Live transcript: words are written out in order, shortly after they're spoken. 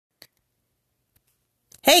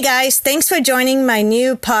Hey guys, thanks for joining my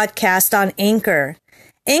new podcast on Anchor.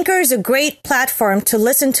 Anchor is a great platform to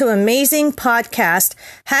listen to amazing podcasts,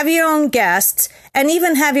 have your own guests, and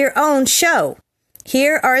even have your own show.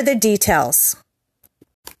 Here are the details.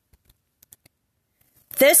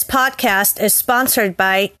 This podcast is sponsored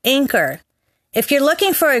by Anchor. If you're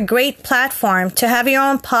looking for a great platform to have your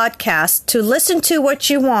own podcast, to listen to what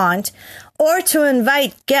you want, or to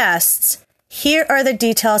invite guests, here are the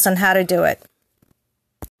details on how to do it.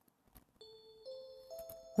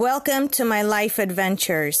 Welcome to my life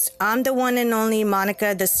adventures. I'm the one and only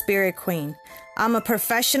Monica, the Spirit Queen. I'm a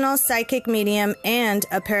professional psychic medium and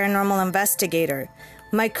a paranormal investigator.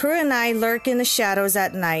 My crew and I lurk in the shadows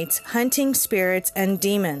at night, hunting spirits and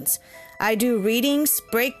demons. I do readings,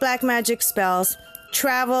 break black magic spells,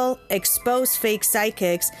 travel, expose fake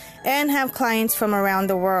psychics, and have clients from around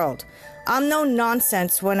the world. I'm no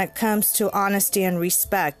nonsense when it comes to honesty and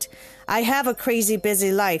respect. I have a crazy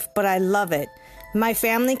busy life, but I love it. My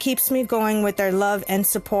family keeps me going with their love and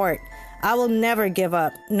support. I will never give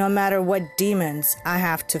up, no matter what demons I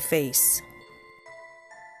have to face.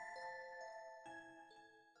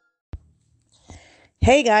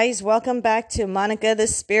 Hey guys, welcome back to Monica the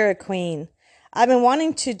Spirit Queen. I've been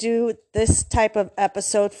wanting to do this type of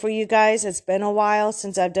episode for you guys. It's been a while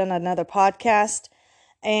since I've done another podcast.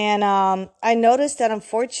 And I noticed that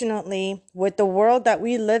unfortunately, with the world that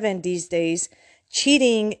we live in these days,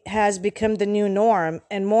 cheating has become the new norm,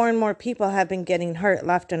 and more people have been getting hurt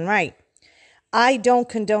left and right. I don't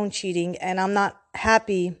condone cheating, and I'm not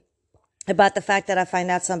happy about the fact that I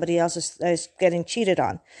find out somebody else is getting cheated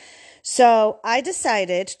on. So I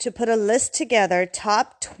decided to put a list together,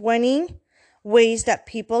 top 20 ways that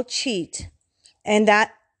people cheat, and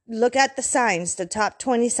that look at the signs, the top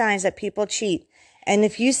 20 signs that people cheat. And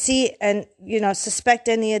if you see and, suspect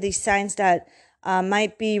any of these signs that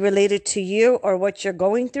might be related to you or what you're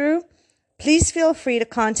going through, please feel free to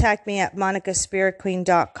contact me at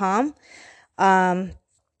monicaspiritqueen.com.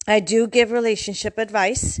 I do give relationship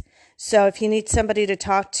advice. So if you need somebody to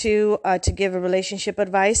talk to give a relationship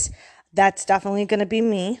advice, that's definitely going to be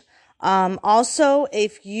me. Also,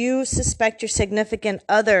 if you suspect your significant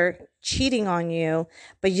other cheating on you,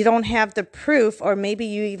 but you don't have the proof, or maybe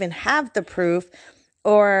you even have the proof,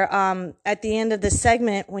 or at the end of the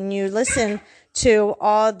segment, when you listen to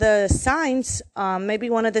all the signs, maybe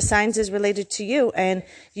one of the signs is related to you and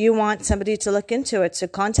you want somebody to look into it. So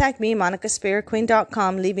contact me,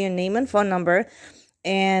 monicaspiritqueen.com, leave your name and phone number,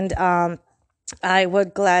 and I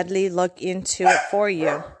would gladly look into it for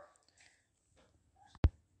you.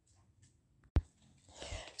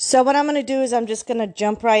 So what I'm going to do is I'm just going to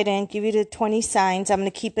jump right in, give you the 20 signs. I'm going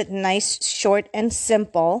to keep it nice, short, and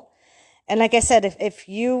simple. And like I said, if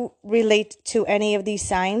you relate to any of these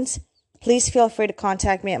signs, please feel free to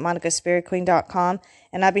contact me at monicaspiritqueen.com,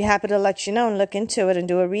 and I'd be happy to let you know and look into it and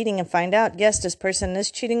do a reading and find out, yes, this person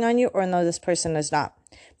is cheating on you, or no, this person is not.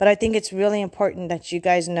 But I think it's really important that you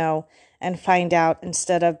guys know and find out,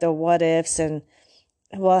 instead of the what ifs and,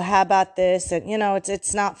 well, how about this? And,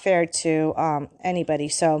 it's not fair to anybody.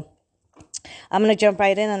 So I'm going to jump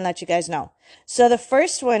right in and let you guys know. So the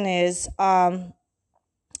first one is,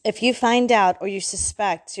 if you find out or you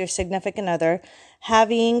suspect your significant other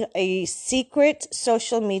having a secret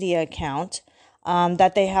social media account,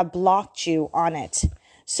 that they have blocked you on it.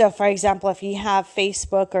 So, for example, if you have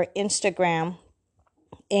Facebook or Instagram,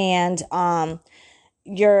 and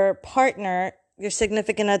your partner, your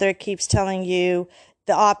significant other, keeps telling you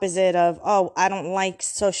the opposite of, oh, I don't like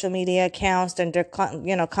social media accounts, and they're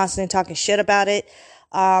constantly talking shit about it,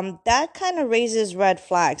 that kind of raises red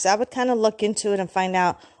flags. I would kind of look into it and find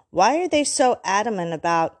out, why are they so adamant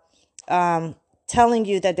about telling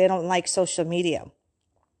you that they don't like social media?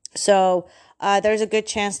 So there's a good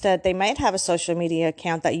chance that they might have a social media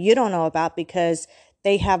account that you don't know about, because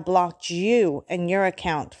they have blocked you and your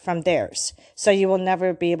account from theirs. So you will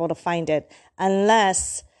never be able to find it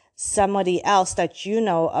unless somebody else that you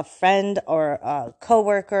know, a friend or a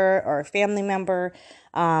coworker or a family member,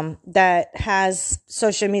 that has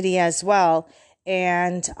social media as well,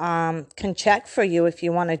 and can check for you if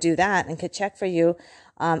you want to do that, and could check for you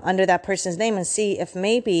under that person's name and see if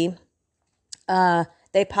maybe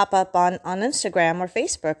they pop up on Instagram or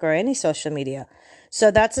Facebook or any social media.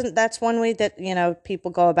 So that's one way that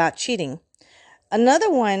people go about cheating.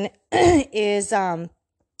 Another one is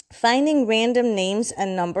finding random names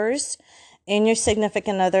and numbers in your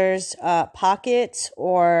significant other's pockets,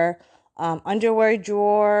 or underwear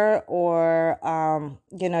drawer, or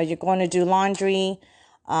you're going to do laundry,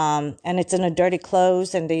 and it's in a dirty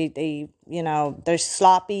clothes, and they're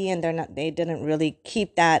sloppy, and they didn't really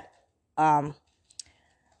keep that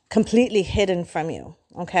completely hidden from you.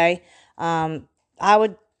 Okay. I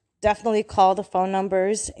would definitely call the phone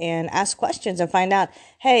numbers and ask questions and find out,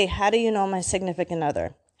 hey, how do you know my significant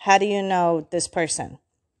other? How do you know this person?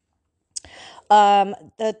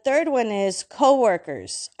 The third one is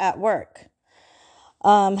coworkers at work.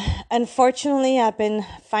 Unfortunately, I've been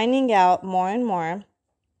finding out more and more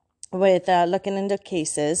with looking into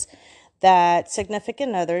cases that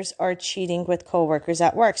significant others are cheating with coworkers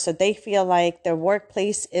at work. So they feel like their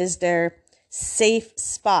workplace is their safe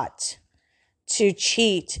spot to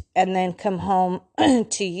cheat and then come home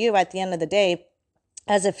to you at the end of the day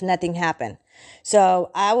as if nothing happened.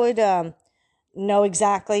 So I would know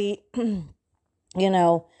exactly,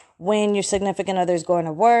 when your significant other is going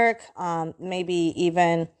to work, maybe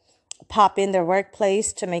even pop in their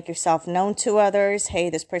workplace to make yourself known to others. Hey,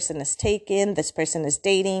 this person is taken, this person is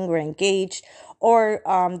dating, we're engaged, or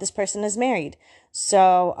this person is married.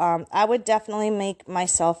 So I would definitely make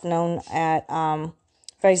myself known at,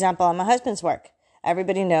 for example, at my husband's work.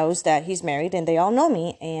 Everybody knows that he's married and they all know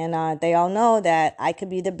me, and they all know that I could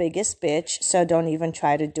be the biggest bitch, so don't even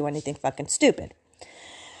try to do anything fucking stupid.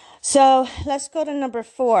 So let's go to number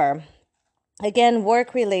 4. Again,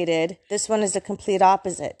 work related. This one is the complete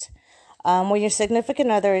opposite. When your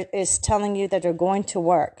significant other is telling you that they're going to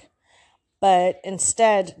work, but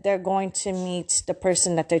instead they're going to meet the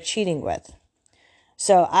person that they're cheating with.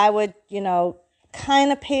 So I would,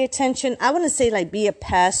 kind of pay attention. I wouldn't say like be a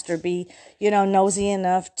pest or be, nosy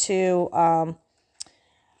enough to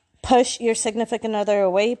push your significant other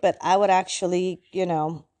away, but I would actually,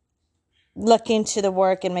 look into the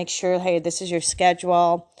work and make sure, hey, this is your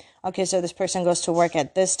schedule. Okay, so this person goes to work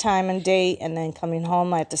at this time and date and then coming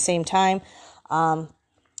home at the same time.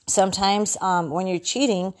 Sometimes when you're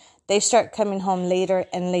cheating, they start coming home later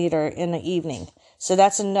and later in the evening. So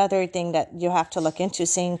that's another thing that you have to look into,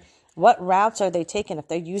 seeing what routes are they taking. If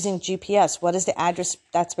they're using GPS, what is the address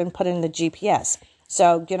that's been put in the GPS?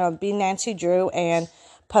 So, be Nancy Drew and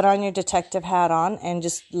put on your detective hat on and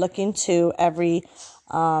just look into every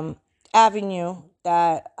avenue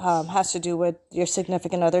that has to do with your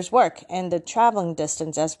significant other's work and the traveling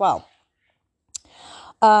distance as well.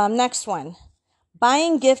 Next one,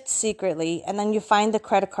 buying gifts secretly, and then you find the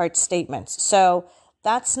credit card statements. So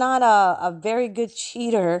that's not a very good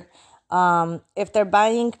cheater. If they're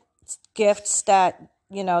buying gifts that,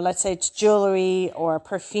 let's say it's jewelry or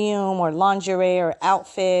perfume or lingerie or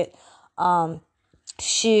outfit,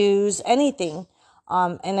 shoes, anything.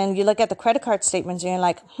 And then you look at the credit card statements and you're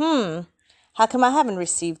like, how come I haven't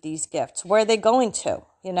received these gifts? Where are they going to?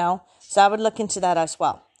 So I would look into that as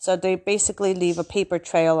well. So they basically leave a paper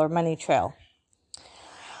trail or money trail.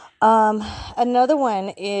 Another one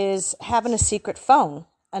is having a secret phone,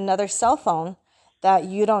 another cell phone that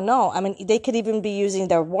you don't know. I mean, they could even be using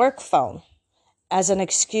their work phone as an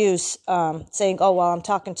excuse, saying, oh, well, I'm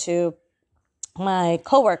talking to my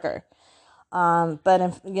coworker. But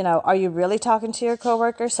if, are you really talking to your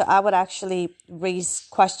coworker? So I would actually raise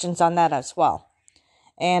questions on that as well.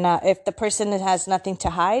 And if the person has nothing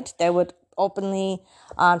to hide, they would openly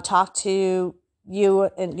talk to you,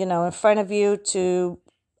 and in front of you to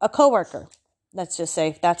a coworker. Let's just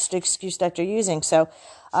say that's the excuse that you're using. So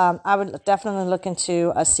I would definitely look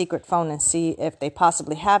into a secret phone and see if they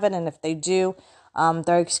possibly have it, and if they do,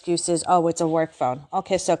 their excuse is, oh, it's a work phone.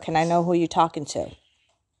 Okay, so can I know who you're talking to?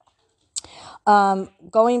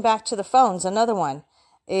 Going back to the phones, another one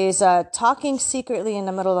is talking secretly in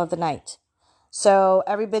the middle of the night. So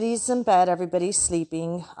everybody's in bed, everybody's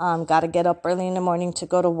sleeping, got to get up early in the morning to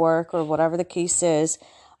go to work or whatever the case is.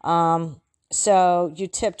 So you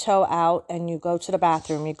tiptoe out and you go to the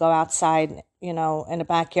bathroom, you go outside, in the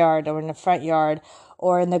backyard or in the front yard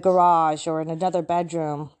or in the garage or in another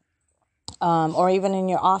bedroom, or even in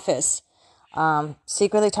your office.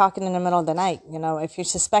 Secretly talking in the middle of the night. If you're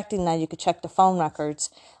suspecting that, you could check the phone records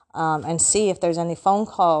and see if there's any phone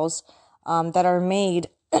calls that are made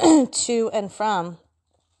to and from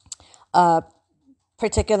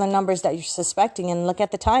particular numbers that you're suspecting, and look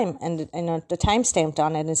at the time and the time stamped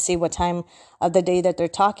on it and see what time of the day that they're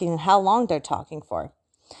talking and how long they're talking for.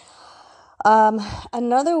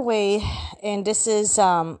 Another way, and this is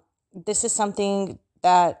something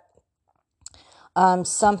that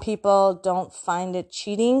some people don't find it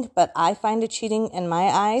cheating, but I find it cheating in my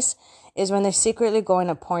eyes, is when they're secretly going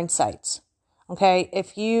to porn sites. Okay,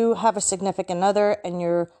 if you have a significant other and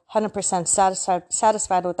you're 100%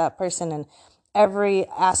 satisfied with that person in every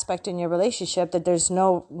aspect in your relationship, that there's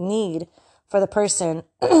no need for the person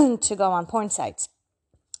to go on porn sites.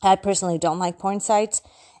 I personally don't like porn sites,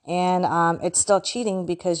 and it's still cheating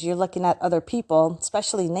because you're looking at other people,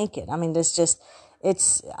 especially naked. I mean,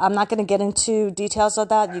 I'm not going to get into details of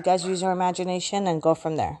that. You guys use your imagination and go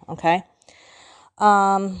from there. Okay.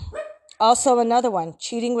 Also another one,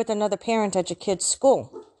 cheating with another parent at your kid's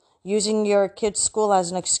school, using your kid's school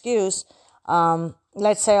as an excuse.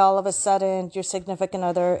 Let's say all of a sudden your significant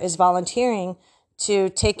other is volunteering to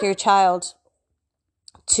take your child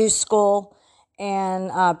to school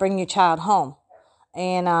and bring your child home.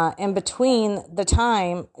 And in between the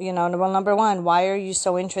time, well, number one, why are you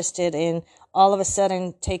so interested in all of a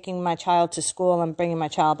sudden taking my child to school and bringing my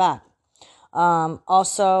child back?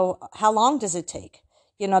 Also, how long does it take?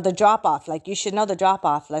 The drop off, like you should know the drop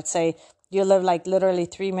off. Let's say you live like literally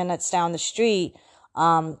 3 minutes down the street,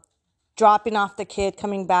 dropping off the kid,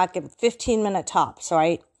 coming back at 15-minute tops,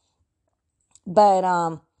 right?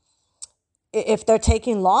 But if they're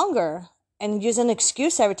taking longer and use an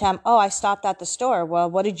excuse every time, oh, I stopped at the store. Well,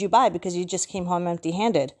 what did you buy? Because you just came home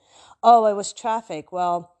empty-handed. Oh, it was traffic.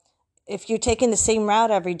 Well, if you're taking the same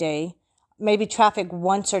route every day, maybe traffic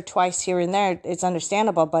once or twice here and there, it's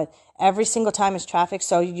understandable, but every single time is traffic.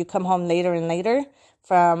 So you come home later and later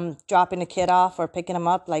from dropping the kid off or picking him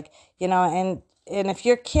up, and if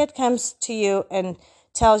your kid comes to you and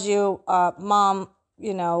tells you, Mom,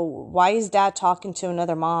 why is Dad talking to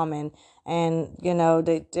another mom? And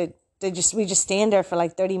we just stand there for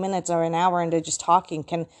like 30 minutes or an hour and they're just talking.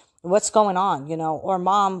 What's going on? Or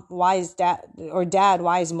Mom, why is Dad, or Dad,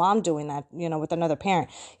 why is Mom doing that, with another parent?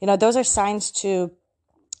 Those are signs to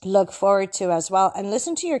look forward to as well. And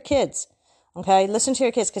listen to your kids. Okay. Listen to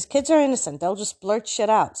your kids, because kids are innocent. They'll just blurt shit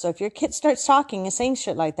out. So if your kid starts talking and saying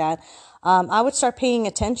shit like that, I would start paying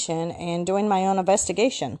attention and doing my own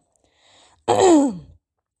investigation.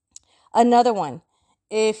 Another one,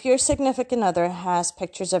 if your significant other has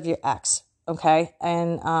pictures of your ex, okay,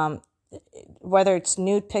 and whether it's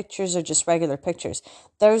nude pictures or just regular pictures,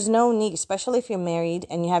 there's no need, especially if you're married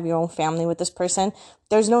and you have your own family with this person,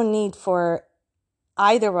 there's no need for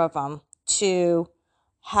either of them to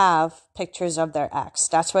have pictures of their ex.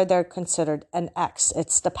 That's why they're considered an ex.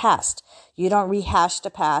 It's the past. You don't rehash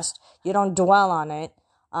the past. You don't dwell on it.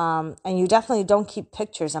 And you definitely don't keep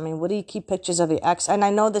pictures. I mean, what do you keep pictures of your ex? And I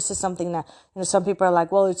know this is something that, some people are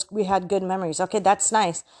like, well, we had good memories. Okay, that's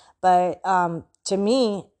nice. But, to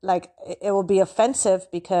me, like, it will be offensive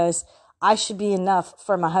because I should be enough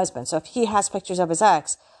for my husband. So if he has pictures of his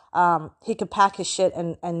ex, he could pack his shit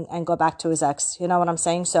and go back to his ex. You know what I'm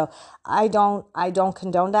saying? So I don't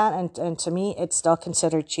condone that. And to me, it's still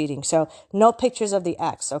considered cheating. So no pictures of the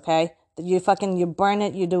ex. Okay. You burn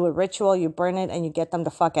it, you do a ritual, you burn it, and you get them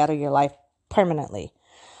the fuck out of your life permanently.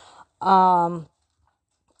 Another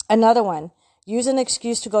one, use an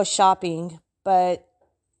excuse to go shopping, but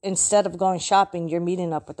instead of going shopping, you're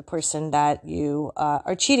meeting up with the person that you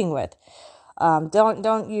are cheating with.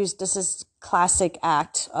 Don't use, this is classic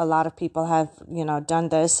act. A lot of people have, done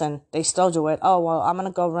this and they still do it. Oh, well, I'm going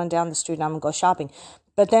to go run down the street and I'm going to go shopping.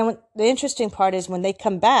 But then the interesting part is when they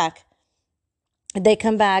come back,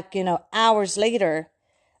 hours later.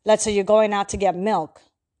 Let's say you're going out to get milk.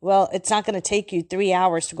 Well, it's not going to take you 3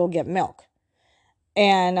 hours to go get milk.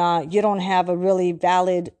 And you don't have a really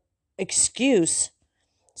valid excuse.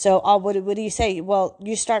 So what do you say? Well,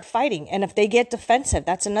 you start fighting. And if they get defensive,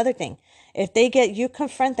 that's another thing. If you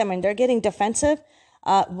confront them and they're getting defensive,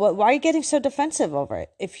 why are you getting so defensive over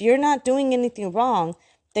it? If you're not doing anything wrong,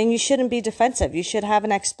 then you shouldn't be defensive. You should have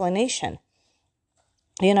an explanation.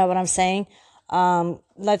 You know what I'm saying?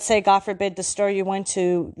 Let's say, God forbid, the store you went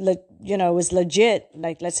to, was legit.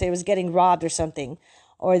 Like, let's say it was getting robbed or something,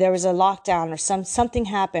 or there was a lockdown or something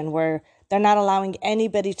happened where they're not allowing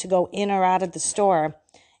anybody to go in or out of the store,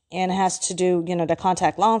 and it has to do, to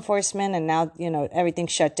contact law enforcement, and now,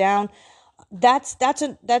 everything's shut down. That's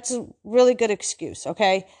a really good excuse.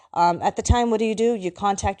 Okay. At the time, what do? You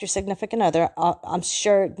contact your significant other. I'm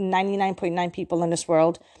sure 99.9 people in this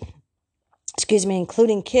world,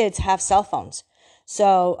 including kids, have cell phones.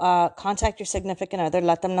 So contact your significant other,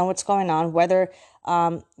 let them know what's going on. Whether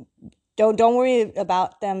don't worry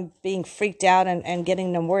about them being freaked out and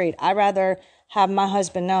getting them worried. I'd rather have my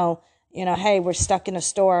husband know, hey, we're stuck in a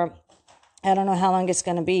store. I don't know how long it's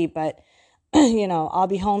going to be, but I'll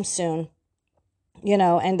be home soon.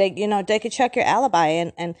 And they could check your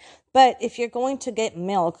alibi but if you're going to get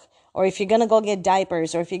milk, or if you're going to go get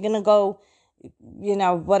diapers, or if you're going to go,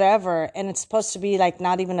 whatever, and it's supposed to be like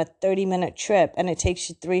not even a 30-minute trip and it takes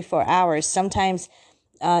you 3-4 hours. Sometimes,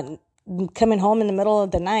 coming home in the middle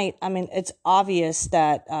of the night, I mean, it's obvious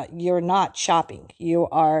that, you're not shopping. You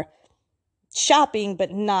are shopping,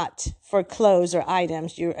 but not for clothes or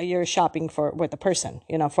items. You're shopping with a person,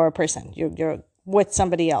 for a person. You're with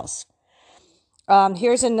somebody else.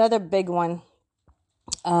 Here's another big one.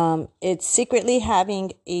 It's secretly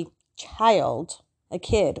having a child, a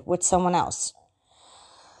kid with someone else.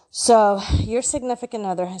 So your significant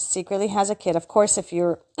other secretly has a kid. Of course, if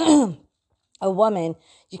you're a woman,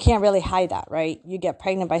 you can't really hide that, right? You get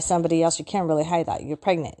pregnant by somebody else, you can't really hide that. You're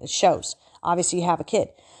pregnant. It shows. Obviously, you have a kid.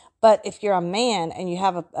 But if you're a man and you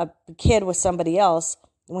have a kid with somebody else,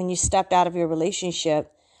 when you stepped out of your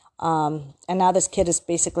relationship, and now this kid is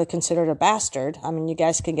basically considered a bastard. I mean, you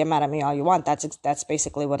guys can get mad at me all you want. That's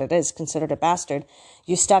basically what it is, considered a bastard.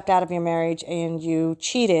 You stepped out of your marriage and you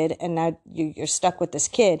cheated, and now you're stuck with this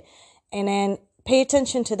kid. And then pay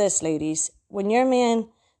attention to this, ladies. When your man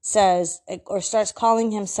says or starts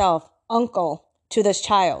calling himself uncle to this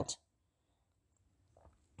child,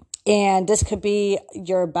 and this could be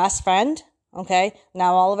your best friend, okay?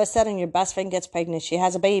 Now, all of a sudden, your best friend gets pregnant. She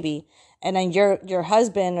has a baby. And then your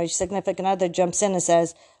husband or your significant other jumps in and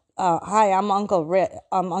says, hi, I'm Uncle Rick.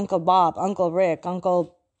 I'm Uncle Bob, Uncle Rick,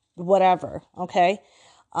 Uncle whatever, okay?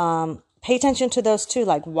 Pay attention to those two.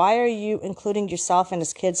 Like, why are you including yourself in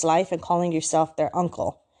this kid's life and calling yourself their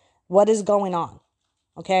uncle? What is going on?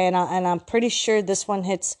 Okay, and I'm pretty sure this one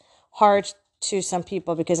hits hard to some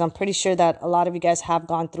people, because I'm pretty sure that a lot of you guys have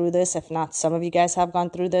gone through this. If not, some of you guys have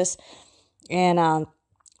gone through this. And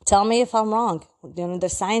tell me if I'm wrong. You know, the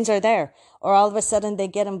signs are there. Or all of a sudden they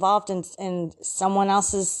get involved in someone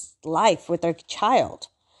else's life with their child.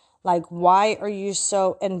 Like, why are you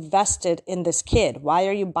so invested in this kid? Why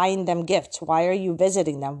are you buying them gifts? Why are you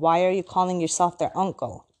visiting them? Why are you calling yourself their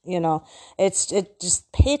uncle? You know,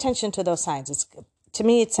 just pay attention to those signs. To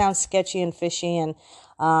me, it sounds sketchy and fishy, and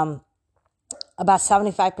about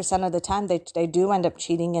 75% of the time they do end up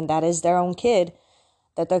cheating, and that is their own kid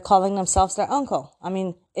that they're calling themselves their uncle. I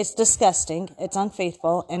mean, it's disgusting. It's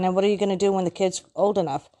unfaithful. And then what are you going to do when the kid's old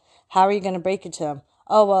enough? How are you going to break it to them?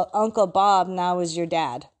 Oh, well, Uncle Bob now is your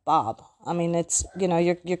dad, Bob. I mean, it's, you know,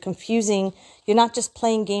 you're confusing. You're not just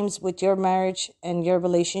playing games with your marriage and your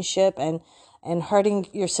relationship and hurting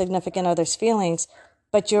your significant other's feelings,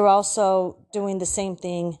 but you're also doing the same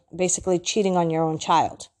thing, basically cheating on your own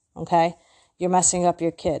child, okay? You're messing up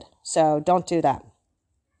your kid, so don't do that.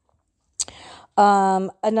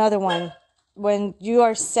 Another one, when you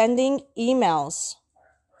are sending emails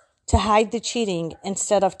to hide the cheating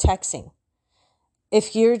instead of texting.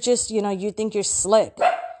 If you're just, you know, you think you're slick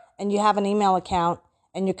and you have an email account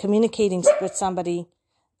and you're communicating with somebody,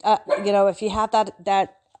 you know, if you have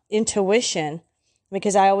that intuition,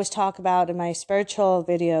 because I always talk about in my spiritual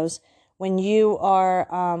videos, when you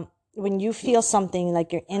are, when you feel something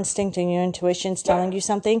like your instinct and your intuition's telling you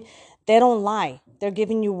something, they don't lie. They're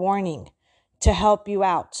giving you warning to help you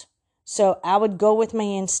out. So I would go with my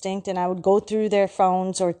instinct and I would go through their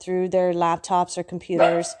phones or through their laptops or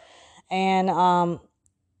computers and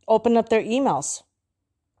open up their emails.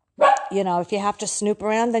 You know, if you have to snoop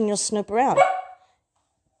around, then you'll snoop around.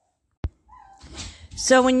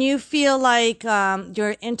 So when you feel like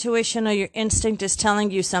your intuition or your instinct is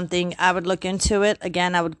telling you something, I would look into it.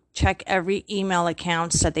 Again, I would check every email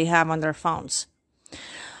accounts that they have on their phones.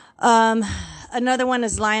 Another one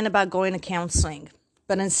is lying about going to counseling,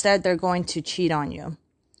 but instead they're going to cheat on you.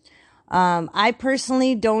 I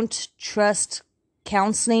personally don't trust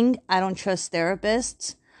counseling. I don't trust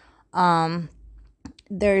therapists.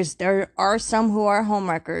 There are some who are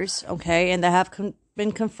homewreckers, okay, and they have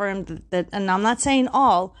been confirmed that, and I'm not saying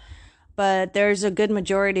all, but there's a good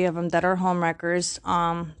majority of them that are homewreckers.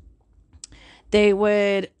 They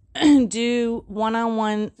would do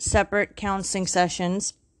one-on-one separate counseling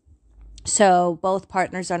sessions, so both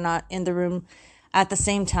partners are not in the room at the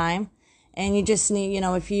same time. And you just need, you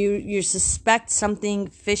know, if you suspect something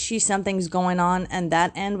fishy, something's going on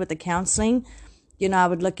that end with the counseling, you know, I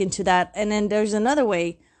would look into that. And then there's another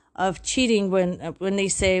way of cheating when they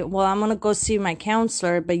say, well, I'm going to go see my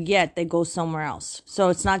counselor, but yet they go somewhere else. So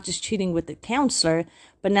it's not just cheating with the counselor,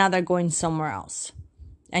 but now they're going somewhere else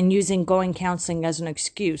and using going counseling as an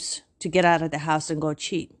excuse to get out of the house and go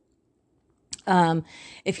cheat.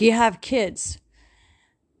 If you have kids,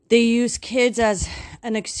 they use kids as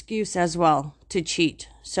an excuse as well to cheat.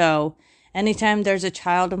 So anytime there's a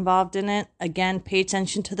child involved in it, again, pay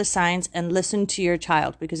attention to the signs and listen to your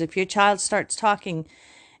child. Because if your child starts talking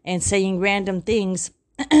and saying random things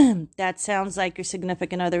that sounds like your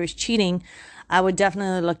significant other is cheating, I would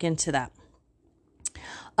definitely look into that.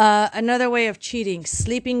 Another way of cheating,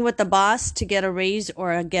 sleeping with the boss to get a raise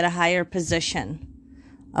or get a higher position.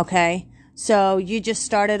 Okay? So you just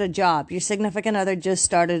started a job. Your significant other just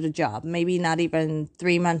started a job, maybe not even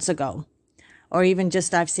 3 months ago, or even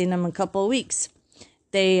just I've seen them a couple of weeks.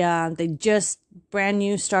 They just brand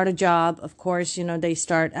new start a job. Of course, you know, they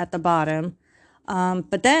start at the bottom.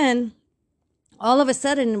 But then all of a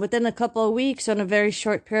sudden, within a couple of weeks, on a very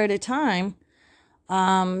short period of time,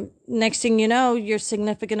 next thing you know, your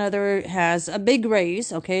significant other has a big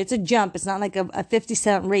raise. Okay, it's a jump. It's not like a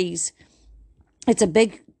 50-cent raise. It's a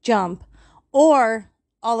big jump. Or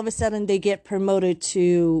all of a sudden they get promoted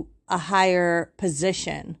to a higher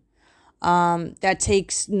position. That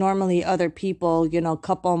takes normally other people, a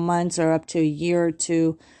couple of months or up to a year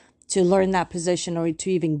to learn that position or to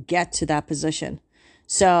even get to that position.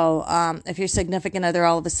 So, if your significant other,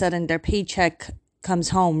 all of a sudden their paycheck comes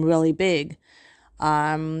home really big,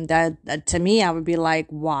 that to me, I would be like,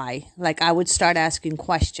 why? Like, I would start asking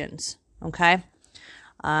questions. Okay.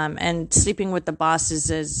 And sleeping with the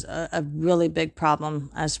bosses is a really big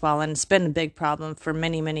problem as well. And it's been a big problem for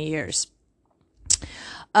many, many years.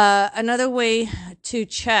 Another way to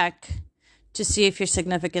check to see if your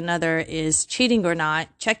significant other is cheating or not,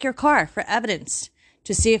 check your car for evidence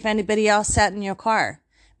to see if anybody else sat in your car.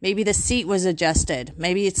 Maybe the seat was adjusted.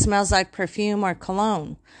 Maybe it smells like perfume or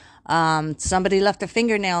cologne. Somebody left a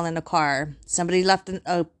fingernail in the car. Somebody left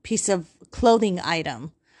a piece of clothing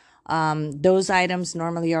item. Those items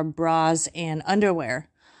normally are bras and underwear.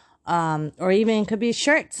 Or even it could be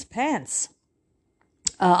shirts, pants.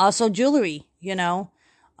 Also jewelry,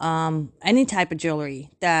 any type of jewelry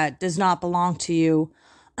that does not belong to you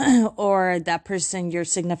or that person, your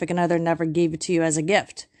significant other, never gave it to you as a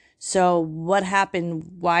gift. So what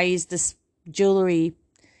happened? Why is this jewelry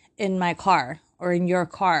in my car or in your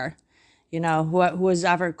car?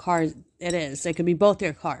 Whoever car it is. It could be both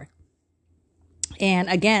your car. And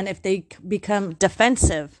again, if they become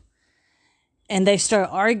defensive and they start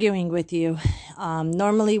arguing with you,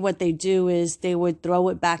 normally what they do is they would throw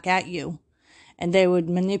it back at you and they would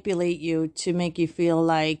manipulate you to make you feel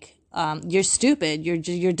like you're stupid, you're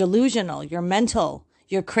delusional, you're mental,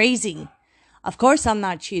 you're crazy. Of course I'm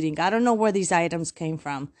not cheating. I don't know where these items came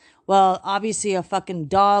from. Well, obviously a fucking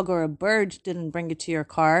dog or a bird didn't bring it to your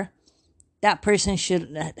car. That person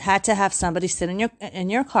had to have somebody sit in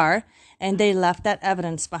your car, and they left that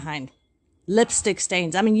evidence behind. Lipstick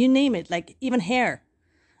stains. I mean, you name it. Like even hair,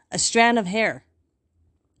 a strand of hair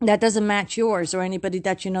that doesn't match yours or anybody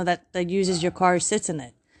that that uses your car or sits in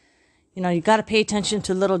it. You got to pay attention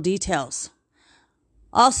to little details.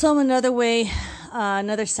 Also,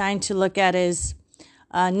 another sign to look at is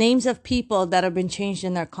names of people that have been changed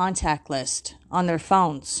in their contact list on their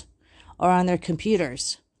phones or on their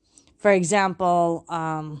computers. For example,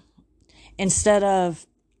 instead of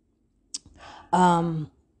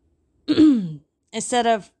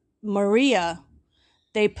Maria,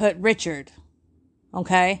 they put Richard.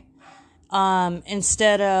 Okay.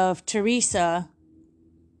 Instead of Teresa,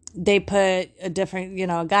 they put a different,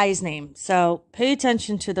 a guy's name. So pay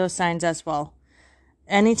attention to those signs as well.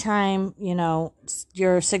 Anytime,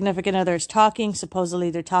 your significant other is talking, supposedly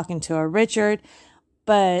they're talking to a Richard,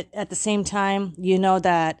 but at the same time,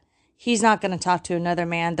 that he's not going to talk to another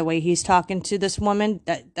man the way he's talking to this woman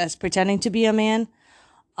that's pretending to be a man,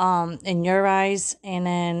 in your eyes, and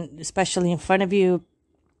then especially in front of you,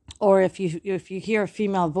 or if you hear a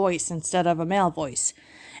female voice instead of a male voice,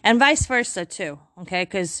 and vice versa too. Okay,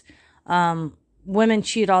 because women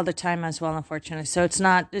cheat all the time as well, unfortunately. So it's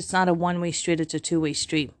not a one-way street; it's a two-way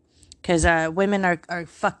street. Because women are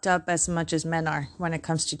fucked up as much as men are when it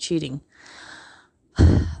comes to cheating.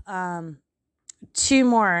 Two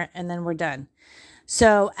more and then we're done.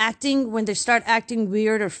 So when they start acting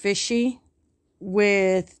weird or fishy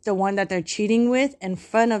with the one that they're cheating with in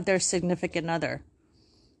front of their significant other,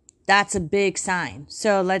 that's a big sign.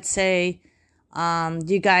 So let's say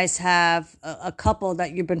you guys have a couple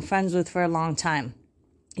that you've been friends with for a long time.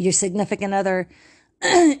 Your significant other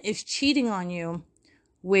is cheating on you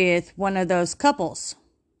with one of those couples,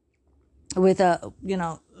 with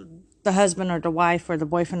the husband or the wife or the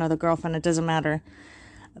boyfriend or the girlfriend, it doesn't matter.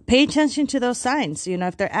 Pay attention to those signs.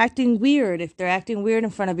 If they're acting weird, in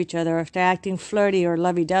front of each other, if they're acting flirty or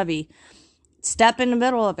lovey-dovey, step in the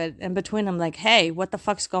middle of it, in between them, like, hey, what the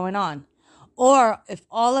fuck's going on? Or if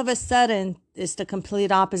all of a sudden it's the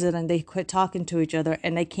complete opposite and they quit talking to each other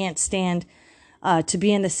and they can't stand to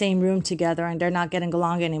be in the same room together and they're not getting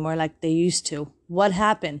along anymore like they used to. What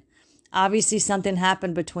happened? Obviously, something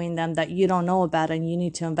happened between them that you don't know about, and you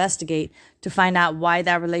need to investigate to find out why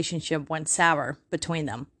that relationship went sour between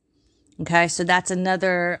them. Okay, so that's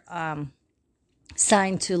another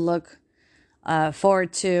sign to look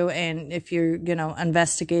forward to, and if you're,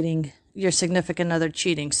 investigating your significant other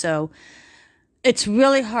cheating. So it's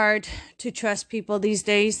really hard to trust people these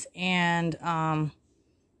days, and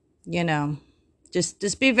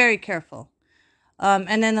just be very careful.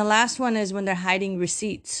 And then the last one is when they're hiding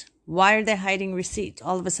receipts. Why are they hiding receipts?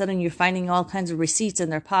 All of a sudden, you're finding all kinds of receipts in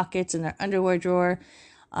their pockets, in their underwear drawer,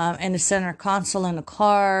 in the center console in the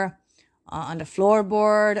car, on the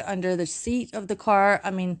floorboard, under the seat of the car.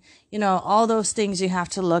 I mean, all those things you have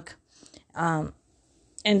to look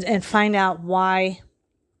and find out why,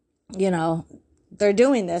 they're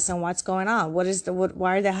doing this and what's going on.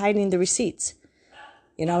 Why are they hiding the receipts?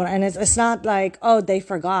 And it's not like, oh, they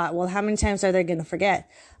forgot. Well, how many times are they going to forget?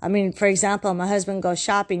 I mean, for example, my husband goes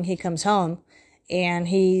shopping, he comes home and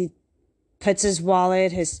he puts his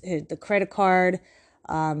wallet, the credit card,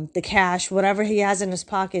 the cash, whatever he has in his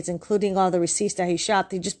pockets, including all the receipts that he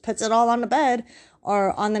shopped, he just puts it all on the bed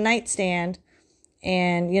or on the nightstand.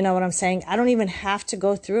 And you know what I'm saying? I don't even have to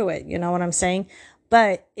go through it. You know what I'm saying?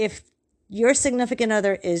 But if your significant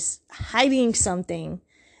other is hiding something,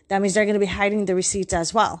 that means they're going to be hiding the receipts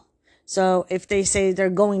as well. So if they say they're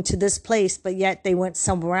going to this place, but yet they went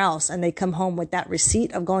somewhere else and they come home with that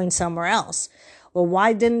receipt of going somewhere else. Well,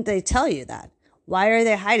 why didn't they tell you that? Why are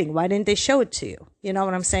they hiding? Why didn't they show it to you? You know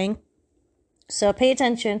what I'm saying? So pay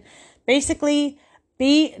attention. Basically,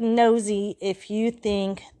 be nosy if you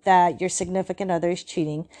think that your significant other is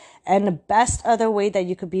cheating. And the best other way that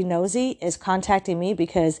you could be nosy is contacting me,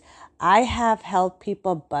 because I have helped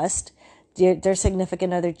people bust their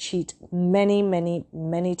significant other cheat many, many,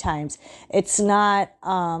 many times. It's not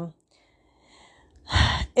a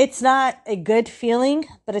good feeling,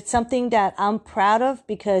 but it's something that I'm proud of,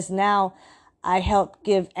 because now I help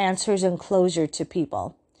give answers and closure to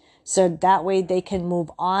people. So that way they can move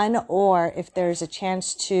on, or if there's a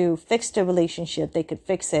chance to fix the relationship, they could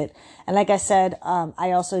fix it. And like I said,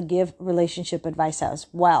 I also give relationship advice as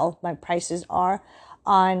well. My prices are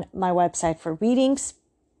on my website for readings,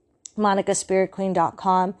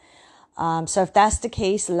 monicaspiritqueen.com. So if that's the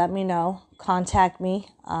case, let me know. Contact me.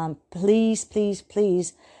 Please, please,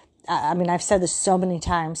 please. I mean, I've said this so many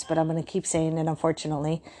times, but I'm going to keep saying it,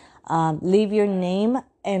 unfortunately. Leave your name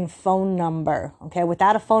and phone number. Okay.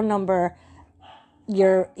 Without a phone number,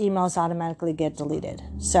 your emails automatically get deleted.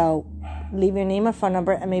 So leave your name and phone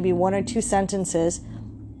number and maybe 1 or 2 sentences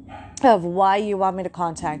of why you want me to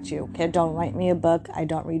contact you. Okay. Don't write me a book. I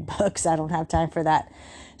don't read books. I don't have time for that.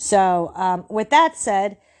 So, with that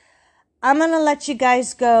said, I'm going to let you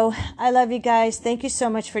guys go. I love you guys. Thank you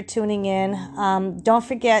so much for tuning in. Don't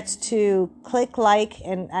forget to click like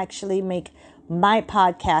and actually make my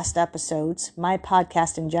podcast episodes, my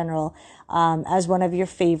podcast in general, as one of your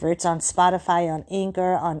favorites on Spotify, on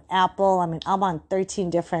Anchor, on Apple. I mean, I'm on 13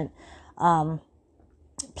 different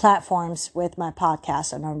platforms with my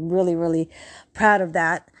podcast, and I'm really, really proud of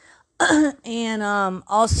that. And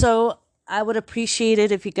also, I would appreciate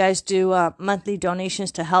it if you guys do monthly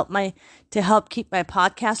donations to help keep my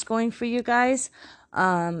podcast going for you guys.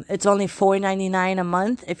 It's only $4.99 a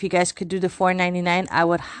month. If you guys could do the $4.99, I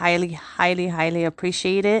would highly, highly, highly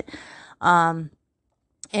appreciate it. And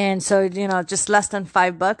so, just less than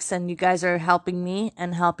 $5, and you guys are helping me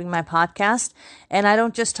and helping my podcast. And I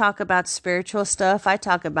don't just talk about spiritual stuff. I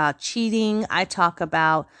talk about cheating. I talk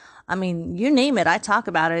about, you name it, I talk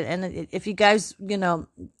about it. And if you guys,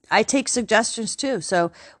 I take suggestions too.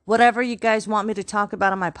 So whatever you guys want me to talk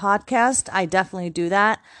about on my podcast, I definitely do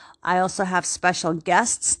that. I also have special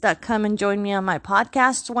guests that come and join me on my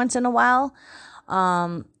podcast once in a while.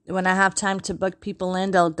 When I have time to book people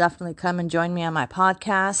in, they'll definitely come and join me on my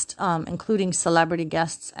podcast, including celebrity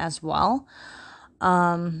guests as well.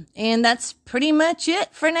 And that's pretty much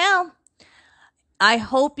it for now. I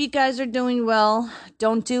hope you guys are doing well.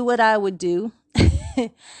 Don't do what I would do.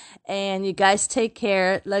 And you guys take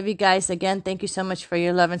care. Love you guys. Again, thank you so much for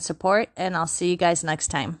your love and support. And I'll see you guys next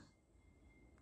time.